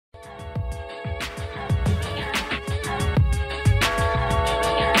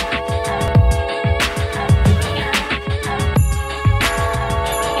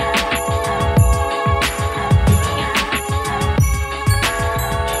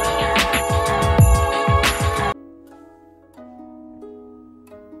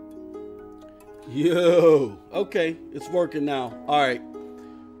Yo, okay, it's working now. All right.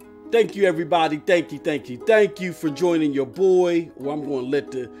 Thank you, everybody. Thank you for joining your boy. Well, I'm going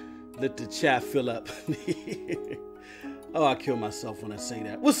to let the chat fill up. Oh, I kill myself when I say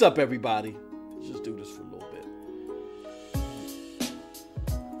that. What's up, everybody? Let's just do this for a little bit.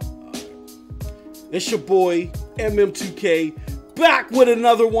 All right. It's your boy MM2K back with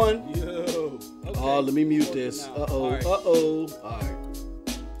another one. Yo. Okay. Oh, let me mute this. Uh-oh. Right. Uh-oh. All right.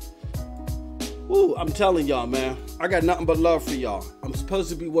 Woo, I'm telling y'all, man, I got nothing but love for y'all. I'm supposed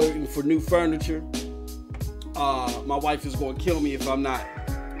to be waiting for new furniture. My wife is going to kill me if I'm not.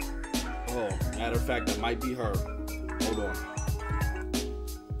 Oh, matter of fact, that might be her. Hold on.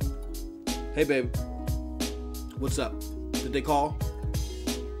 Hey, baby. What's up? Did they call?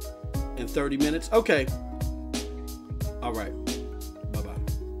 In 30 minutes? Okay. All right. Bye-bye.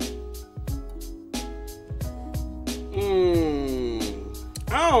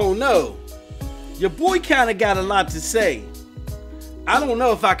 I don't know. Your boy kind of got a lot to say. I don't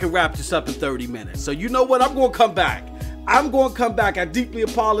know if I can wrap this up in 30 minutes. So you know what? I'm going to come back. I deeply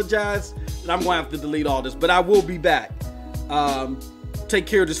apologize that I'm going to have to delete all this, but I will be back. Take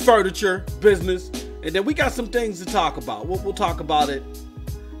care of this furniture business. And then we got some things to talk about. We'll talk about it.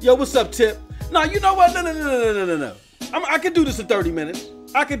 Yo, what's up, Tip? No, you know what? No. I can do this in 30 minutes.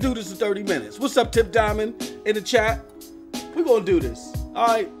 What's up, Tip Diamond in the chat? We're going to do this. All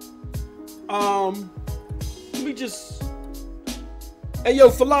right. Let me just. Hey, yo,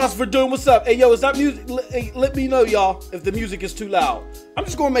 Philosopher Doom, what's up? Hey, yo, is that music? Let me know, y'all, if the music is too loud. I'm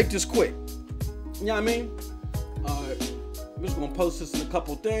just gonna make this quick. You know what I mean? Alright. I'm just gonna post this in a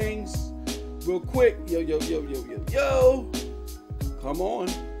couple things. Real quick. Yo. Come on.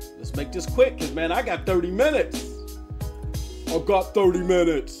 Let's make this quick, because, man, I got 30 minutes. Alright.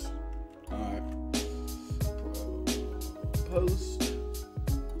 Post.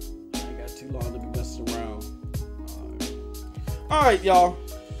 Long to be messing around. All right, y'all.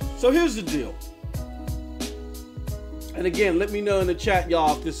 So here's the deal. And again, let me know in the chat,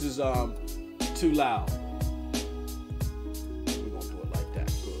 y'all, if this is too loud. We're gonna do it like that.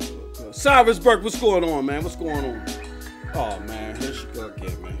 Good. Cyrus Burke, what's going on, man? What's going on? Oh man, here she go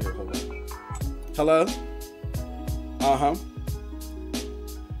again, man. Here, hold on. Hello? Uh-huh.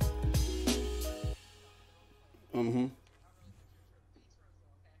 Mm-hmm.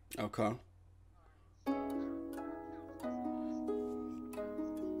 Okay.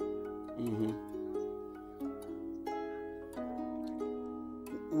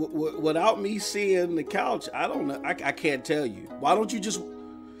 Without me seeing the couch, I don't know. I can't tell you. Why don't you just?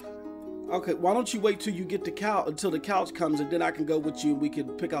 Okay, why don't you wait till you get the couch until the couch comes, and then I can go with you and we can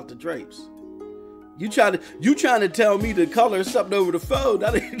pick out the drapes. You trying to tell me the color of something over the phone?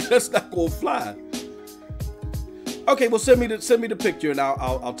 That's not gonna fly. Okay, well send me the picture and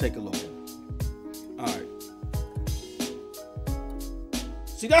I'll take a look. All right.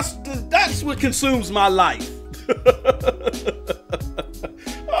 See, that's what consumes my life.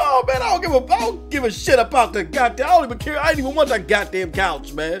 Oh man, I don't give a shit about the goddamn. I don't even care. I didn't even want that goddamn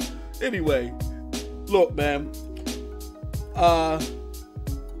couch, man. Anyway, look, man.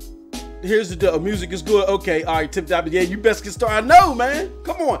 Here's the deal. Music is good. Okay, all right, Tip Top. Yeah, you best get started. I know, man.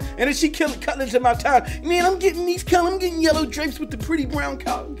 Come on. And then she cutting into my time. Man, I'm getting yellow drapes with the pretty brown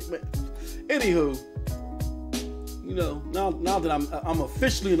couch. Man. Anywho. You know, now that I'm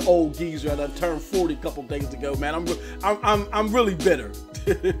officially an old geezer, I turned 40 a couple days ago, man. I'm really bitter.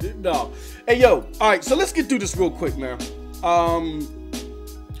 No, hey yo, all right. So let's get through this real quick, man.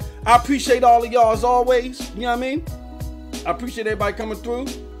 I appreciate all of y'all as always. You know what I mean? I appreciate everybody coming through.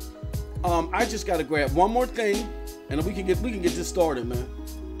 I just gotta grab one more thing, and then we can get this started, man.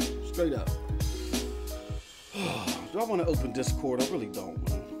 Straight up. Do I want to open Discord? I really don't,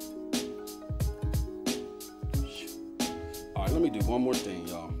 man. All right, let me do one more thing,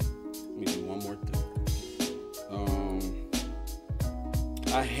 y'all.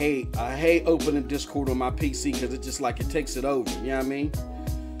 I hate opening Discord on my PC because it's just like it takes it over. You know what I mean?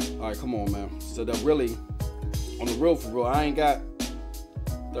 All right, come on, man. So that really, on the real for real, I ain't got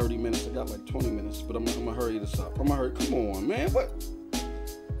 30 minutes. I got like 20 minutes, but I'm gonna hurry this up. Come on, man. What?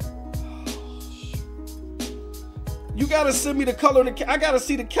 You gotta send me the color of the. I gotta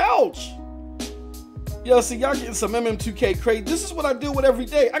see the couch. Yo, see, y'all getting some MM2K crazy. This is what I deal with every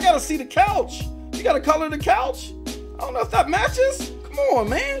day. I gotta see the couch. You gotta color the couch? I don't know if that matches. Come on,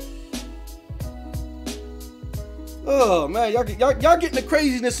 man. Oh, man, y'all getting the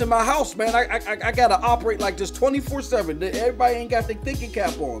craziness in my house, man. I gotta operate like this 24/7. Everybody ain't got their thinking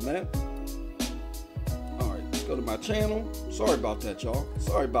cap on, man. All right, let's go to my channel. Sorry about that, y'all.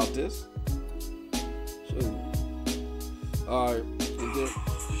 Sorry about this. All right, and then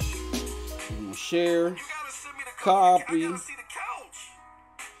share, copy.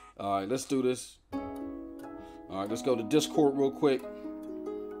 All right, let's do this. All right, let's go to Discord real quick.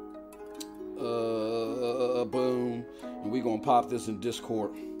 Boom. And we're going to pop this in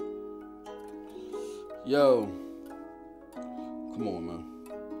Discord. Yo. Come on, man.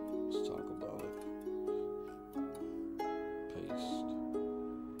 Let's talk about it. Paste.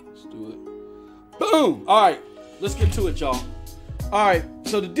 Let's do it. Boom. All right. Let's get to it, y'all. All right.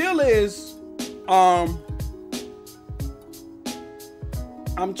 So the deal is, I'm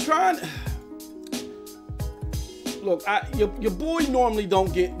trying. Look, your boy normally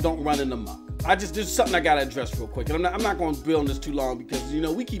don't run in the muck. There's something I gotta address real quick, and I'm not going to build on this too long because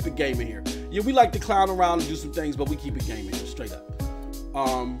we keep it gaming here. Yeah, we like to clown around and do some things, but we keep it gaming here, straight up.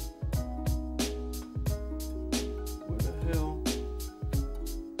 Where the hell?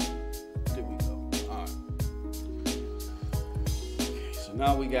 There we go. All right. Okay, so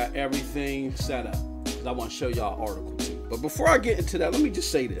now we got everything set up. I want to show y'all an article too. But before I get into that, let me just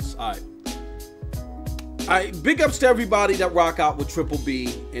say this. All right, big ups to everybody that rock out with Triple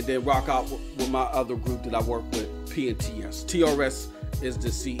B and then rock out with my other group that I work with, P&TS. TRS is the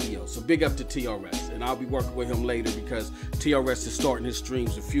CEO. So big up to TRS. And I'll be working with him later because TRS is starting his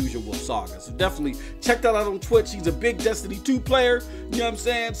streams of Fusion Wolf Saga. So definitely check that out on Twitch. He's a big Destiny 2 player. You know what I'm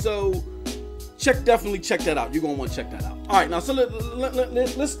saying? So definitely check that out. You're going to want to check that out. All right, now so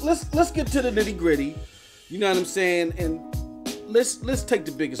let's get to the nitty gritty. You know what I'm saying? And let's take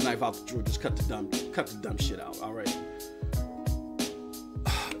the biggest knife out the drawer. Just cut the dumb shit out. All right.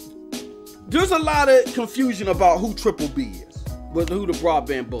 There's a lot of confusion about who Triple B is, who the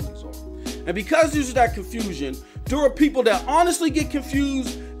Broadband Bullies are, and because there's that confusion, there are people that honestly get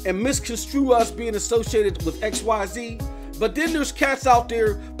confused and misconstrue us being associated with XYZ. But then there's cats out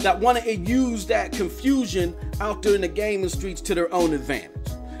there that want to use that confusion out there in the gaming streets to their own advantage.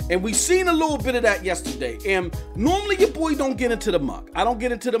 And we seen a little bit of that yesterday. And normally your boy don't get into the muck. I don't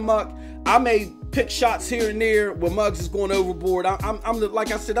get into the muck. I may pick shots here and there when Muggs is going overboard.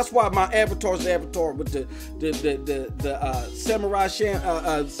 Like I said, that's why my avatar's the avatar with the samurai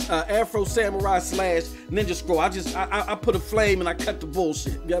Afro samurai slash ninja scroll. I put a flame and I cut the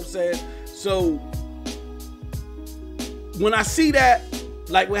bullshit. You know what I'm saying? So when I see that,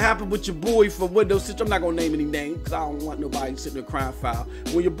 like what happened with your boy for Windows Central, I'm not gonna name any names because I don't want nobody sitting in a crime file.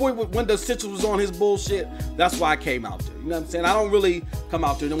 When your boy with Windows Central was on his bullshit, that's why I came out there. You know what I'm saying? I don't really come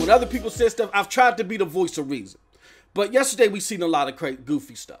out there. And when other people say stuff, I've tried to be the voice of reason. But yesterday we seen a lot of crazy,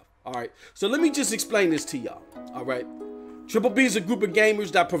 goofy stuff. All right. So let me just explain this to y'all. All right. Triple B is a group of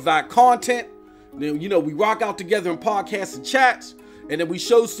gamers that provide content. Then we rock out together in podcasts and chats, and then we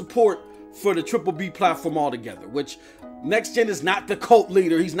show support for the Triple B platform altogether, which Next Gen is not the cult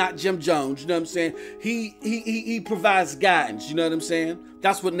leader. He's not Jim Jones. You know what I'm saying? He provides guidance. You know what I'm saying?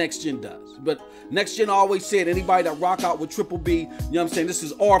 That's what Next Gen does. But Next Gen always said, anybody that rock out with Triple B, you know what I'm saying? This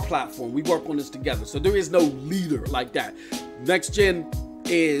is our platform. We work on this together. So there is no leader like that. Next Gen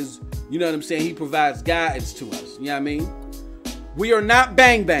is, you know what I'm saying? He provides guidance to us. You know what I mean? We are not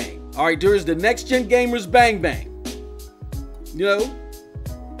Bang Bang. All right. There is the Next Gen Gamers Bang Bang. You know?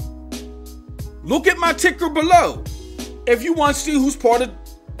 Look at my ticker below if you want to see who's part of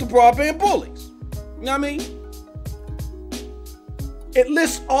the Broadband Bullies. You know what I mean? It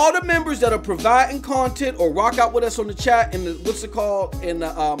lists all the members that are providing content or rock out with us on the chat in the, what's it called? In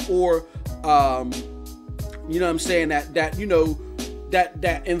the, you know what I'm saying? That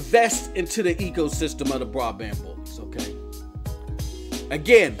invest into the ecosystem of the Broadband Bullies, okay?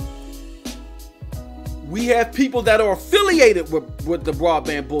 Again, we have people that are affiliated with the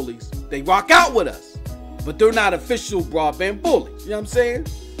Broadband Bullies. They rock out with us, but they're not official Broadband Bullies. You know what I'm saying?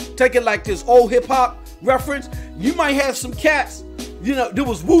 Take it like this old hip hop reference. You might have some cats, there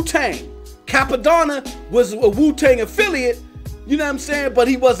was Wu-Tang. Capadonna was a Wu-Tang affiliate, you know what I'm saying? But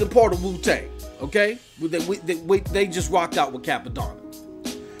he wasn't part of Wu-Tang, okay? They just rocked out with Capadonna.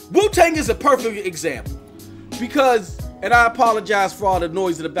 Wu-Tang is a perfect example because, and I apologize for all the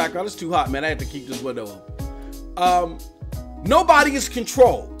noise in the background. It's too hot, man. I had to keep this window open. Nobody is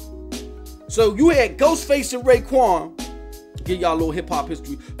controlled. So you had Ghostface and Raekwon, give y'all a little hip hop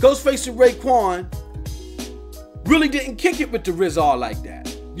history. Ghostface and Raekwon really didn't kick it with the RZA like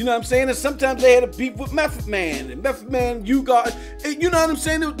that. You know what I'm saying? And sometimes they had a beef with Method Man, and Method Man, you know what I'm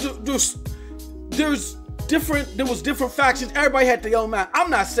saying? There was different factions. Everybody had their own mind. I'm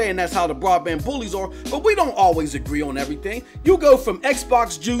not saying that's how the Broadband Bullies are, but we don't always agree on everything. You go from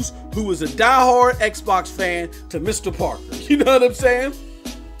Xbox Juice, who is a diehard Xbox fan, to Mr. Parker. You know what I'm saying?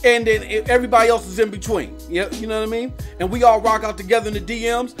 And then everybody else is in between. You know what I mean? And we all rock out together in the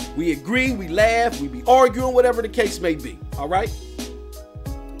DMs. We agree, we laugh, we be arguing, whatever the case may be. All right?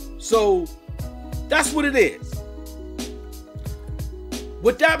 So That's what it is.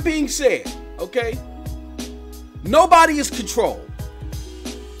 With that being said, okay, nobody is controlled.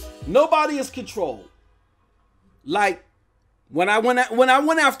 Nobody is controlled. Like when I went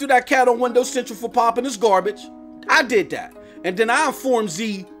after that cat on Windows Central for popping his garbage, I did that, and then I informed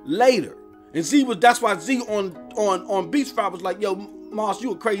Z later, and that's why Z on Beachfire was like, "Yo, Moss,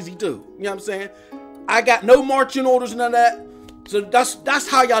 you a crazy dude." You know what I'm saying? I got no marching orders, none of that. So that's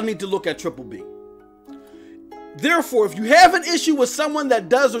how y'all need to look at Triple B. Therefore, if you have an issue with someone that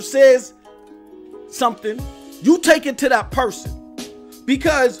does or says something, you take it to that person.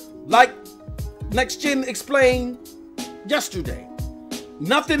 Because, like Next Gen explained yesterday,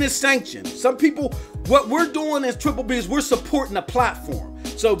 nothing is sanctioned. Some people, what we're doing as Triple B is we're supporting a platform.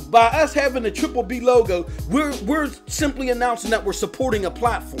 So by us having the Triple B logo, we're simply announcing that we're supporting a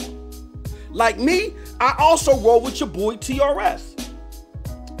platform. Like me, I also roll with your boy TRS.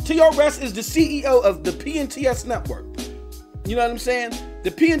 TRS is the CEO of the PNTS network. You know what I'm saying?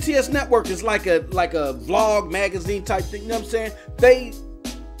 The PNTS network is like a vlog magazine type thing. You know what I'm saying?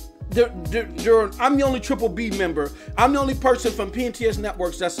 I'm the only Triple B member. I'm the only person from PNTS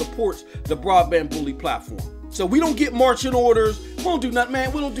networks that supports the Broadband Bullie platform. So we don't get marching orders. We don't do nothing,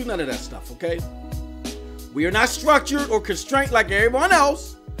 man. We don't do none of that stuff, okay? We are not structured or constrained like everyone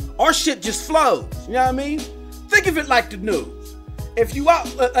else. Our shit just flows. You know what I mean? Think of it like the news. If you out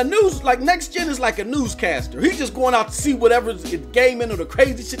a news, like Next Gen is like a newscaster. He's just going out to see whatever's gaming or the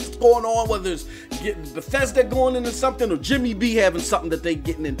crazy shit that's going on, whether it's getting Bethesda going into something or Jimmy B having something that they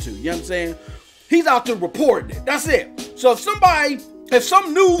getting into. You know what I'm saying? He's out there reporting it. That's it. So if some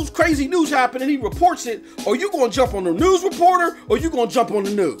crazy news happen and he reports it, or you gonna jump on the news reporter or you gonna jump on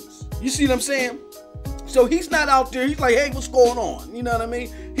the news. You see what I'm saying? So he's not out there. He's like, hey, what's going on? You know what I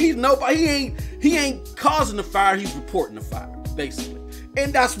mean? He's nobody. He ain't causing the fire. He's reporting the fire, basically.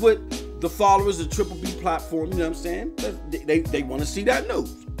 And that's what the followers of Triple B platform, you know what I'm saying? They want to see that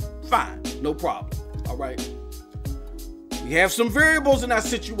news. Fine, no problem. All right. We have some variables in that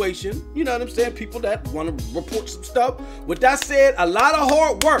situation. You know what I'm saying? People that want to report some stuff. With that said, a lot of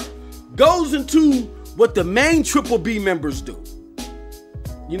hard work goes into what the main Triple B members do.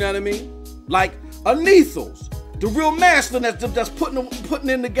 You know what I mean? Like Anethos, the real master that's putting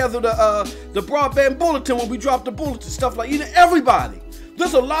in together the broadband bulletin when we drop the bulletin, stuff like, you know, everybody.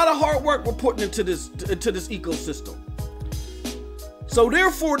 There's a lot of hard work we're putting into this ecosystem. So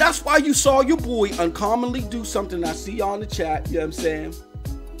therefore, that's why you saw your boy uncommonly do something. I see y'all in the chat, you know what I'm saying?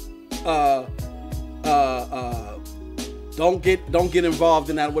 Don't get involved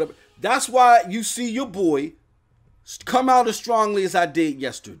in that or whatever. That's why you see your boy come out as strongly as I did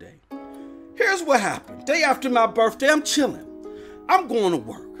yesterday. Here's what happened. Day after my birthday, I'm chilling. I'm going to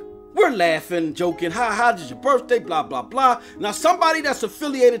work. We're laughing, joking. How did your birthday? Blah, blah, blah. Now, somebody that's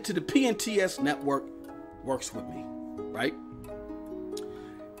affiliated to the PNTS network works with me, right?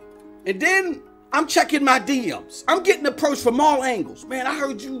 And then I'm checking my DMs. I'm getting approached from all angles. Man, I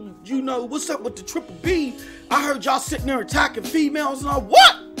heard you know, what's up with the Triple B? I heard y'all sitting there attacking females and all.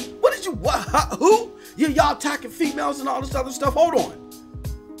 What? What did you, what? Who? Yeah, y'all attacking females and all this other stuff. Hold on.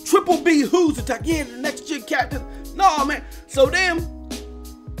 Triple B, who's attacking? Yeah, the Next Gen captain. No, man. So then,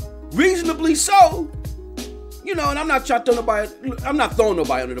 reasonably so, you know, and I'm not throwing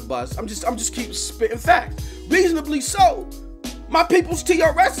nobody under the bus. I'm just keep spitting facts. Reasonably so, my people's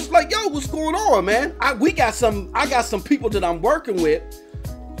TRS is like, yo, what's going on, man? I got some people that I'm working with.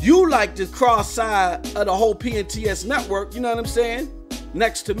 You like the cross side of the whole PNTS network, you know what I'm saying?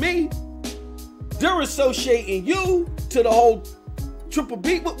 Next to me, they're associating you to the whole Triple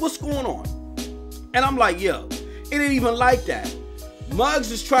B. What's going on? And I'm like, yo, it ain't even like that.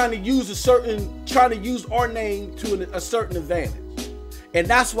 Muggs is trying to use our name to a certain advantage. And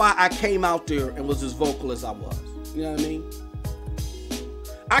that's why I came out there and was as vocal as I was. You know what I mean?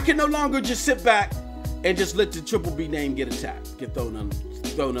 I can no longer just sit back and just let the Triple B name get attacked, get thrown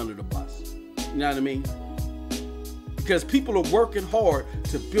under the bus. You know what I mean? Because people are working hard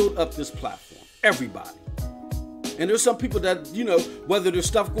to build up this platform. Everybody. And there's some people that, you know, whether there's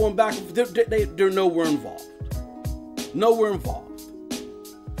stuff going back, they're nowhere involved. Nowhere involved.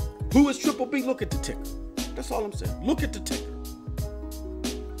 Who is Triple B? Look at the ticker. That's all I'm saying. Look at the ticker.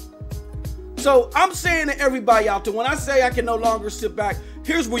 So I'm saying to everybody out there, when I say I can no longer sit back,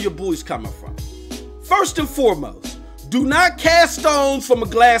 here's where your boy's coming from. First and foremost, do not cast stones from a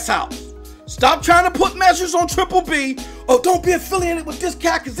glass house. Stop trying to put measures on Triple B. Oh, don't be affiliated with this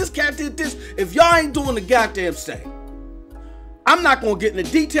cat because this cat did this. If y'all ain't doing the goddamn same. I'm not going to get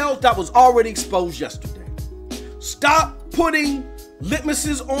into details. That was already exposed yesterday. Stop putting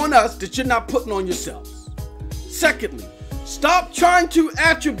litmuses on us that you're not putting on yourselves. Secondly, Stop trying to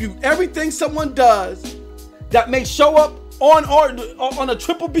attribute everything someone does that may show up on a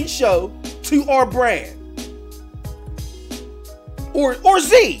Triple B show to our brand. Or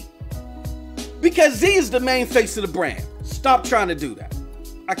Z. Because Z is the main face of the brand. Stop trying to do that.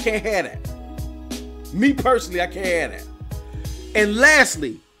 I can't have that. Me personally, I can't have that. And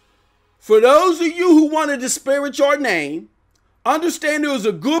lastly, for those of you who want to disparage our name, understand there is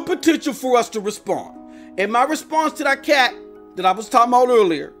a good potential for us to respond. In my response to that cat that I was talking about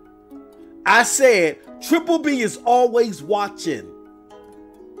earlier, I said, Triple B is always watching.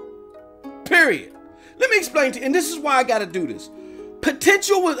 Period. Let me explain to you, and this is why I got to do this.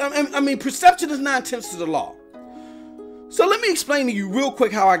 Perception is 9/10 of the law. So let me explain to you real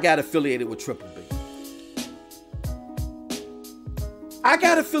quick how I got affiliated with Triple B. I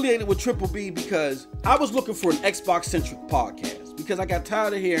got affiliated with Triple B because I was looking for an Xbox-centric podcast because I got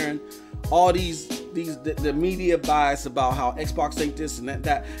tired of hearing all the media bias about how Xbox ain't this and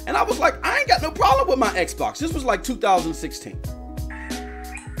that. And I was like, I ain't got no problem with my Xbox. This was like 2016.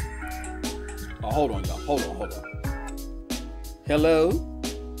 Oh, hold on, y'all. Hold on. Hello?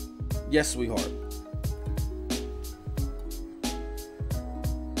 Yes, sweetheart.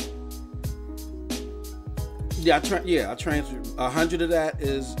 I transferred 100 of that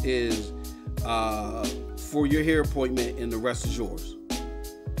is for your hair appointment, and the rest is yours.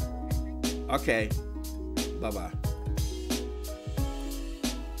 Okay. Bye-bye.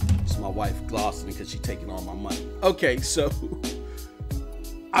 It's my wife glossing because she's taking all my money. Okay, so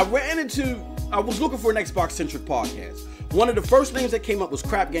I was looking for an Xbox-centric podcast. One of the first names that came up was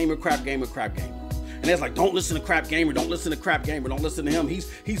Crap Gamer. And it's like, don't listen to Crap Gamer, don't listen to him.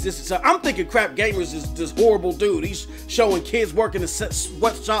 He's this. So I'm thinking Crap Gamer's is this horrible dude. He's showing kids working in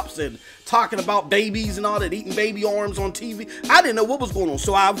sweatshops and talking about babies and all that, eating baby arms on TV. I didn't know what was going on,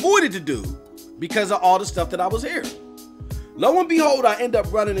 so I avoided the dude because of all the stuff that I was hearing. Lo and behold, I end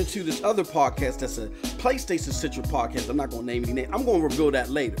up running into this other podcast that's a PlayStation-centric podcast. I'm not going to name any name. I'm going to reveal that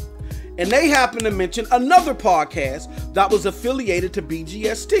later. And they happen to mention another podcast that was affiliated to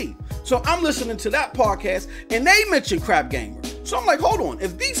BGST. So I'm listening to that podcast, and they mentioned Crap Gamer. So I'm like, hold on.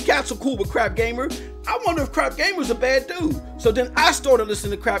 If these cats are cool with Crap Gamer, I wonder if Crap Gamer's a bad dude. So then I started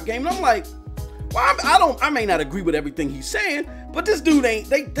listening to Crap Gamer, and I'm like, well, I may not agree with everything he's saying, but this dude ain't,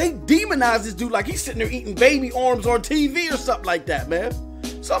 they demonize this dude like he's sitting there eating baby arms on TV or something like that, man.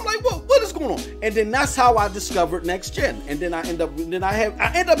 So I'm like, what is going on? And then that's how I discovered Next Gen. And then I end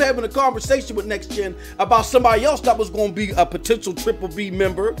up having a conversation with Next Gen about somebody else that was going to be a potential Triple B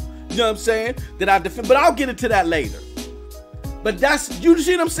member. You know what I'm saying? That I defend, but I'll get into that later. But you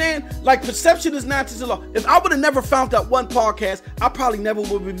see what I'm saying? Like, perception is not just a law. If I would have never found that one podcast, I probably never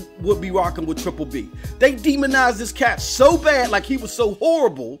would be rocking with Triple B. They demonized this cat so bad, like he was so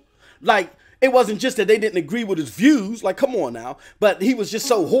horrible. Like, it wasn't just that they didn't agree with his views. Like, come on now. But he was just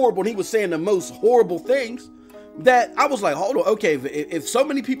so horrible, and he was saying the most horrible things that I was like, hold on. Okay, if so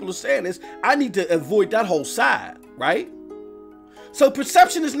many people are saying this, I need to avoid that whole side, right? So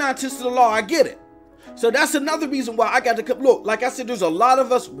perception is not just the law. I get it. So that's another reason why I got to come. Look, like I said, there's a lot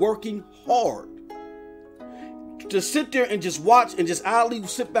of us working hard to sit there and just watch and just idly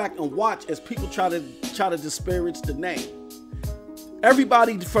sit back and watch as people try to disparage the name.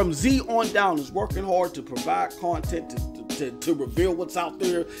 Everybody from Z on down is working hard to provide content to reveal what's out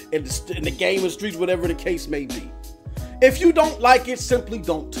there in the gaming streets, whatever the case may be. If you don't like it, simply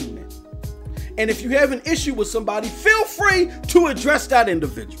don't tune in. And if you have an issue with somebody, feel free to address that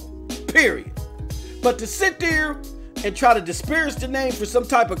individual. Period. But to sit there and try to disparage the name for some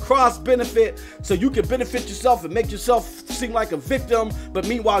type of cross benefit so you can benefit yourself and make yourself seem like a victim, but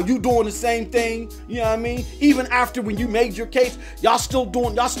meanwhile you doing the same thing, you know what I mean? Even after when you made your case, y'all still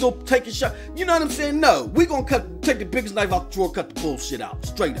taking shots. You know what I'm saying? No, we gonna take the biggest knife out the drawer, cut the bullshit out,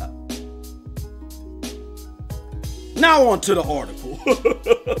 straight up. Now on to the article.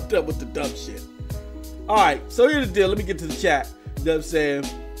 Done with the dumb shit. All right, so here's the deal. Let me get to the chat. You know what I'm saying?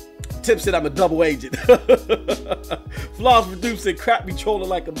 Tip said I'm a double agent. Flaws Reduced said crap be trolling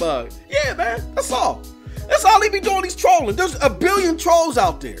like a bug. Yeah, man, that's all. That's all he be doing, he's trolling. There's a billion trolls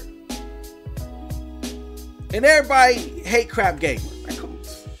out there. And everybody hate Crap Gamer. Man, come on.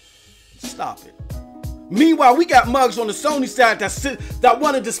 Stop it. Meanwhile, we got mugs on the Sony side that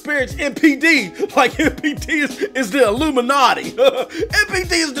want to disparage MPD. Like MPD is the Illuminati.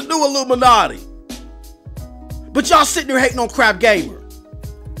 MPD is the new Illuminati. But y'all sitting there hating on Crap Gamer.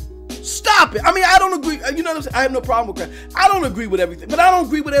 Stop it. I mean, I don't agree. You know what I'm saying? I have no problem with crap. I don't agree with everything, but I don't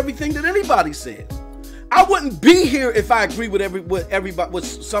agree with everything that anybody says. I wouldn't be here if I agree with what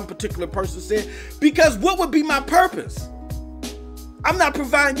some particular person said, because what would be my purpose? I'm not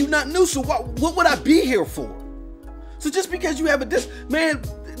providing you nothing new, so what would I be here for? So just because you have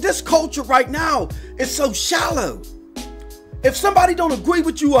this culture right now is so shallow. If somebody don't agree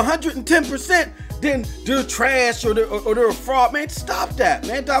with you 110%, then they're trash or they're a fraud. Man, stop that,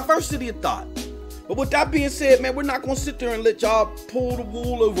 man. Diversity of thought. But with that being said, man, we're not going to sit there and let y'all pull the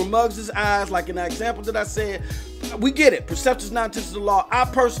wool over Muggs' eyes like in that example that I said. We get it. Perception is not intention of the law. I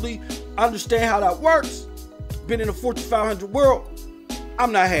personally understand how that works. Been in a Fortune 500 world.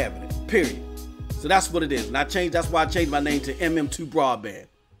 I'm not having it, period. So that's what it is. And that's why I changed my name to MM2 Broadband.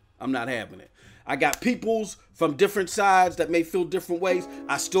 I'm not having it. I got peoples from different sides that may feel different ways.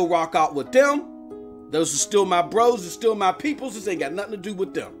 I still rock out with them. Those are still my bros, they're still my peoples. This ain't got nothing to do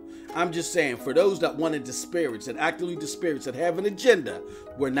with them. I'm just saying, for those that want to disparage, that actively disparage, that have an agenda,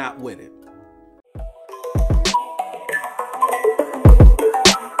 we're not with it.